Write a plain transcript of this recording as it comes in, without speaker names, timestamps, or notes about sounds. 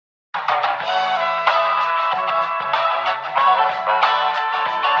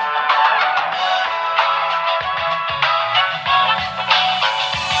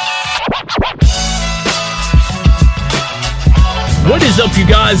is up, you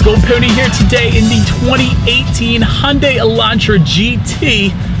guys? Gold Pony here today in the 2018 Hyundai Elantra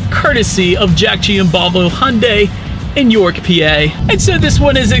GT, courtesy of Jack G and Volvo Hyundai in York, PA. And so this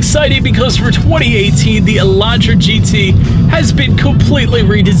one is exciting because for 2018, the Elantra GT has been completely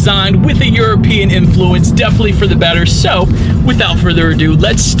redesigned with a European influence, definitely for the better. So without further ado,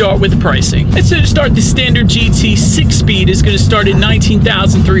 let's start with pricing. And so to start, the standard GT 6-speed is going to start at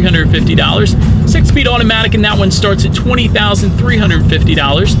 $19,350. 6-speed automatic, and that one starts at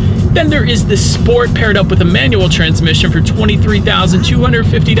 $20,350. Then there is the Sport paired up with a manual transmission for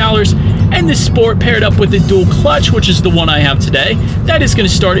 $23,250, and the Sport paired up with a dual clutch, which is the one I have today, that is going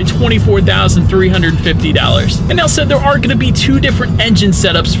to start at $24,350. And now said there are going to be two different engine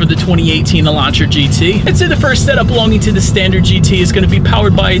setups for the 2018 Elantra GT. And so the first setup belonging to the standard GT is going to be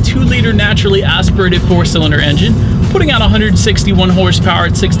powered by a 2-liter naturally aspirated 4-cylinder engine, putting out 161 horsepower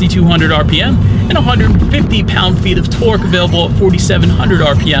at 6,200 RPM and 150 pound-feet of torque available at 4,700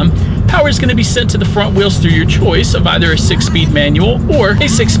 RPM. Power is going to be sent to the front wheels through your choice of either a 6-speed manual or a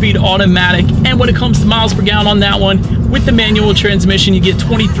 6-speed automatic. And when it comes to miles per gallon on that one, with the manual transmission, you get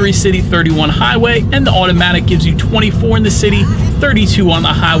 23 city, 31 highway, and the automatic gives you 24 in the city, 32 on the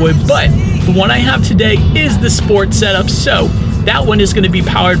highway. But the one I have today is the Sport setup, so that one is going to be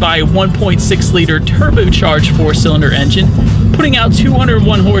powered by a 1.6-liter turbocharged 4-cylinder engine, putting out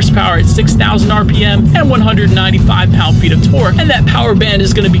 201 horsepower at 6,000 RPM and 195 pound-feet of torque. And that power band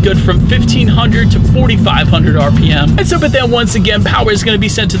is going to be good from 1,500 to 4,500 RPM. And so, but then once again, power is going to be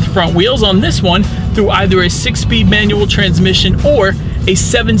sent to the front wheels on this one through either a 6-speed manual transmission or a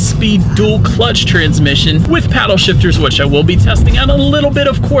 7-speed dual clutch transmission with paddle shifters, which I will be testing out a little bit,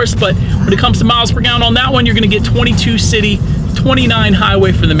 of course. But when it comes to miles per gallon on that one, you're going to get 22 city, 29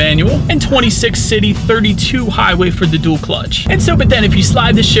 highway for the manual, and 26 city, 32 highway for the dual clutch. And so, but then if you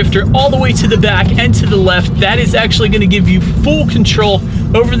slide the shifter all the way to the back and to the left, that is actually going to give you full control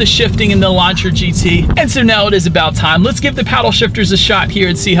over the shifting in the Elantra GT. And so now it is about time. Let's give the paddle shifters a shot here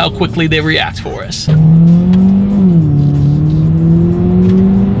and see how quickly they react for us.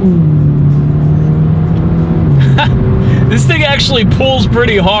 This thing actually pulls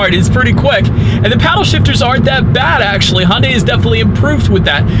pretty hard. It's pretty quick. And the paddle shifters aren't that bad, actually. Hyundai has definitely improved with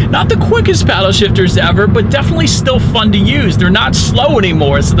that. Not the quickest paddle shifters ever, but definitely still fun to use. They're not slow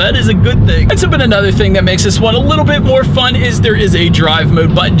anymore, so that is a good thing. And so, but another thing that makes this one a little bit more fun is there is a drive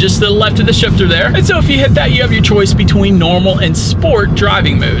mode button just to the left of the shifter there. And so if you hit that, you have your choice between normal and sport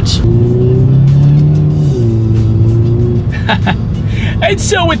driving modes. And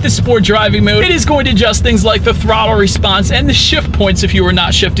so with the sport driving mode, it is going to adjust things like the throttle response and the shift points if you are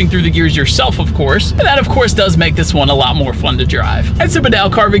not shifting through the gears yourself, of course. And that, of course, does make this one a lot more fun to drive. And so, but now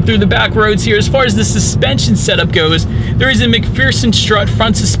carving through the back roads here, as far as the suspension setup goes, there is a McPherson strut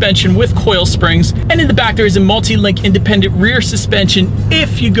front suspension with coil springs, and in the back there is a multi-link independent rear suspension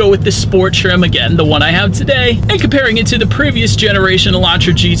if you go with the sport trim, again, the one I have today. And comparing it to the previous generation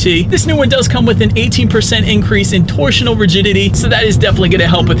Elantra GT, this new one does come with an 18% increase in torsional rigidity, so that is definitely going to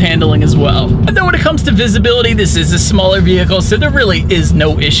help with handling as well. And then when it comes to visibility, this is a smaller vehicle, so there really is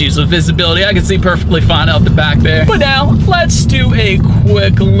no issues with visibility. I can see perfectly fine out the back there. But now let's do a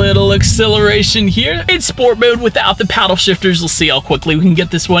quick little acceleration here in sport mode without the paddle shifters. We'll see how quickly we can get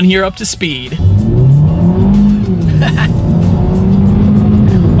this one here up to speed.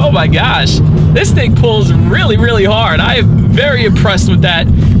 Oh my gosh, this thing pulls really, really hard. I am very impressed with that.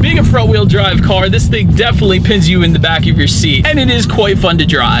 Being a front-wheel drive car, this thing definitely pins you in the back of your seat, and it is quite fun to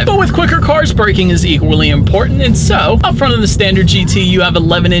drive. But with quicker cars, braking is equally important, and so up front of the standard GT, you have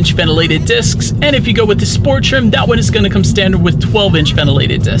 11-inch ventilated discs, and if you go with the sport trim, that one is going to come standard with 12-inch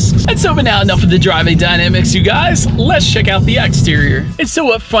ventilated discs. And so, but now enough of the driving dynamics, you guys. Let's check out the exterior. And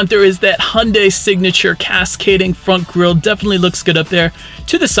so up front, there is that Hyundai signature cascading front grille. Definitely looks good up there.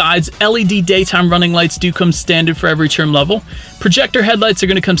 To the sides, LED daytime running lights do come standard for every trim level. Projector headlights are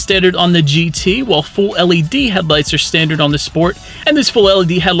going to come standard on the GT, while full LED headlights are standard on the Sport, and these full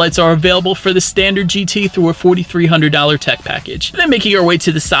LED headlights are available for the standard GT through a $4,300 tech package. Then making our way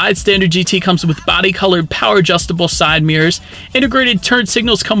to the side, standard GT comes with body-colored power adjustable side mirrors. Integrated turn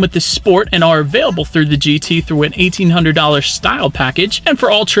signals come with the Sport and are available through the GT through an $1,800 style package. And for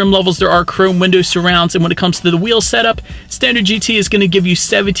all trim levels, there are chrome window surrounds, and when it comes to the wheel setup, standard GT is going to give you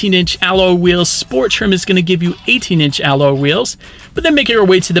 17-inch alloy wheels, Sport trim is going to give you 18-inch alloy wheels. But then making our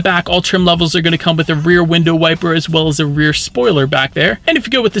way to the back, all trim levels are going to come with a rear window wiper as well as a rear spoiler back there. And if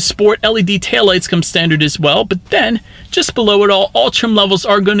you go with the Sport, LED taillights come standard as well. But then, just below it all trim levels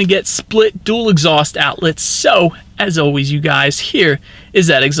are going to get split dual exhaust outlets. So, as always, you guys, here is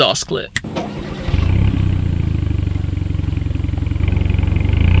that exhaust clip.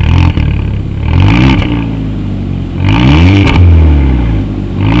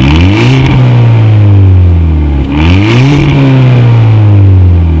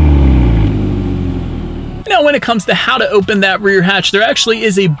 comes to how to open that rear hatch, there actually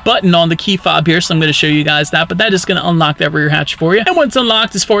is a button on the key fob here, so I'm going to show you guys that, but that is going to unlock that rear hatch for you. And once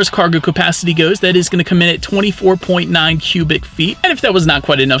unlocked, as far as cargo capacity goes, that is going to come in at 24.9 cubic feet. And if that was not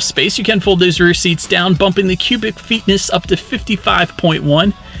quite enough space, you can fold those rear seats down, bumping the cubic feetness up to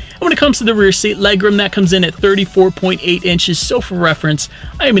 55.1. And when it comes to the rear seat legroom, that comes in at 34.8 inches. So for reference,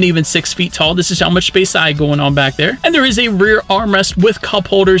 I am an even 6 feet tall. This is how much space I have going on back there. And there is a rear armrest with cup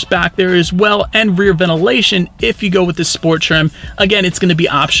holders back there as well, and rear ventilation if you go with the sport trim. Again, it's going to be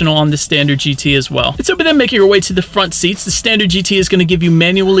optional on the standard GT as well. And so, but then making your way to the front seats, the standard GT is going to give you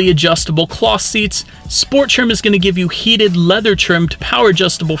manually adjustable cloth seats. Sport trim is going to give you heated leather trimmed power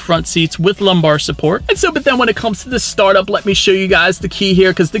adjustable front seats with lumbar support. And so, but then when it comes to the startup, let me show you guys the key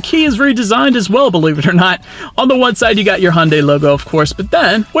here, because the key is redesigned as well, believe it or not. On the one side, you got your Hyundai logo, of course, but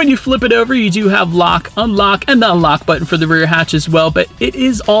then when you flip it over, you do have lock, unlock, and the unlock button for the rear hatch as well, but it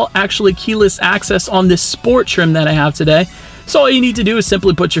is all actually keyless access on this sport trim that I have today. So all you need to do is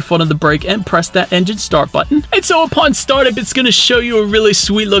simply put your foot on the brake and press that engine start button. And so upon startup, it's going to show you a really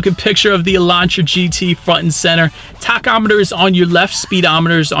sweet looking picture of the Elantra GT front and center. Tachometer is on your left,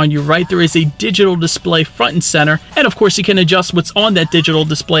 speedometer is on your right. There is a digital display front and center. And of course, you can adjust what's on that digital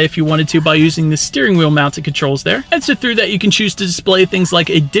display if you wanted to by using the steering wheel mounted controls there. And so through that, you can choose to display things like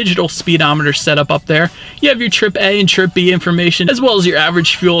a digital speedometer setup up there. You have your trip A and trip B information, as well as your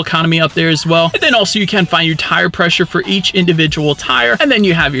average fuel economy up there as well. And then also you can find your tire pressure for each individual tire, and then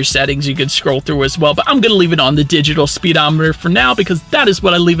you have your settings you could scroll through as well, but I'm going to leave it on the digital speedometer for now because that is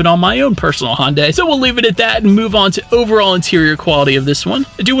what I leave it on my own personal Hyundai. So we'll leave it at that and move on to overall interior quality of this one.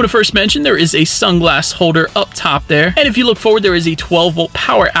 I do want to first mention there is a sunglass holder up top there, and if you look forward, there is a 12-volt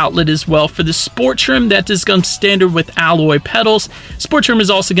power outlet as well. For the sport trim, that does come standard with alloy pedals. Sport trim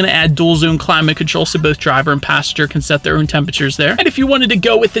is also going to add dual zone climate control, so both driver and passenger can set their own temperatures there. And if you wanted to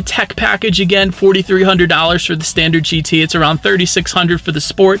go with the tech package, again, $4,300 for the standard GT, it's around $3,600 for the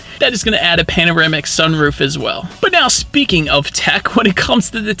sport. That is going to add a panoramic sunroof as well. But now, speaking of tech, when it comes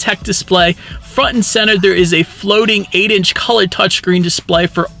to the tech display, front and center, there is a floating 8-inch color touchscreen display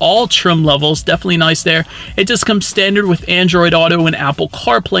for all trim levels. Definitely nice there. It does come standard with Android Auto and Apple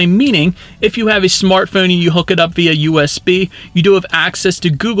CarPlay, meaning if you have a smartphone and you hook it up via USB, you do have access to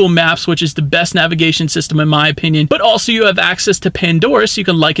Google Maps, which is the best navigation system in my opinion, but also you have access to Pandora, so you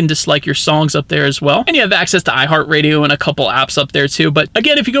can like and dislike your songs up there as well. And you have access to iHeartRadio and a couple apps up there too. But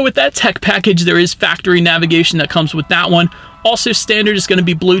again, if you go with that tech package, there is factory navigation that comes with that one. Also, standard is going to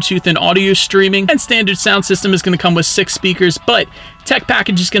be Bluetooth and audio streaming, and standard sound system is going to come with 6 speakers, but tech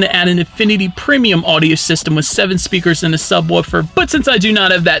package is going to add an Infinity Premium audio system with 7 speakers and a subwoofer. But since I do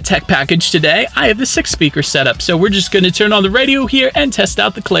not have that tech package today, I have the 6-speaker setup, so we're just going to turn on the radio here and test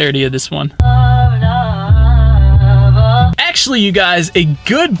out the clarity of this one. Actually, you guys, a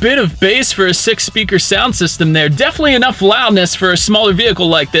good bit of bass for a 6-speaker sound system there. Definitely enough loudness for a smaller vehicle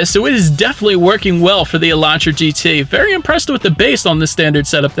like this, so it is definitely working well for the Elantra GT. Very impressed with the bass on the standard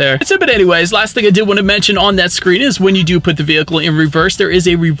setup there. So, but anyways, last thing I did want to mention on that screen is when you do put the vehicle in reverse, there is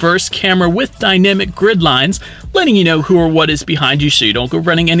a reverse camera with dynamic grid lines, letting you know who or what is behind you so you don't go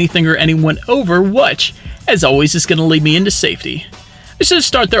running anything or anyone over, which, as always, is going to lead me into safety. So to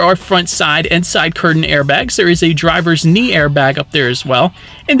start, there are front, side, and side curtain airbags. There is a driver's knee airbag up there as well.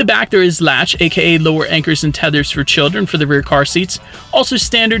 In the back, there is latch, aka lower anchors and tethers for children for the rear car seats. Also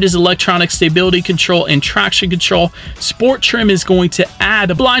standard is electronic stability control and traction control. Sport trim is going to add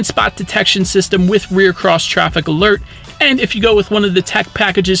a blind spot detection system with rear cross traffic alert. And if you go with one of the tech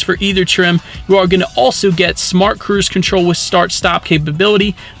packages for either trim, you are going to also get smart cruise control with start-stop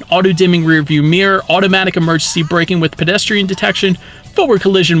capability, an auto-dimming rear view mirror, automatic emergency braking with pedestrian detection, forward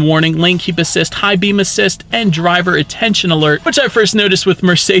collision warning, lane keep assist, high beam assist, and driver attention alert, which I first noticed with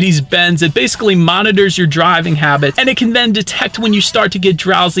Mercedes-Benz. It basically monitors your driving habits, and it can then detect when you start to get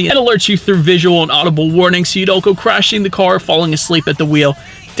drowsy and alerts you through visual and audible warnings so you don't go crashing the car or falling asleep at the wheel.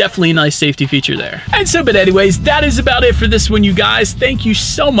 Definitely a nice safety feature there. And so, but anyways, that is about it for this one, you guys. Thank you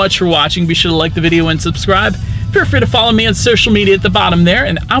so much for watching. Be sure to like the video and subscribe. Feel free to follow me on social media at the bottom there,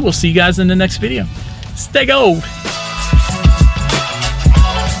 and I will see you guys in the next video. Stay gold.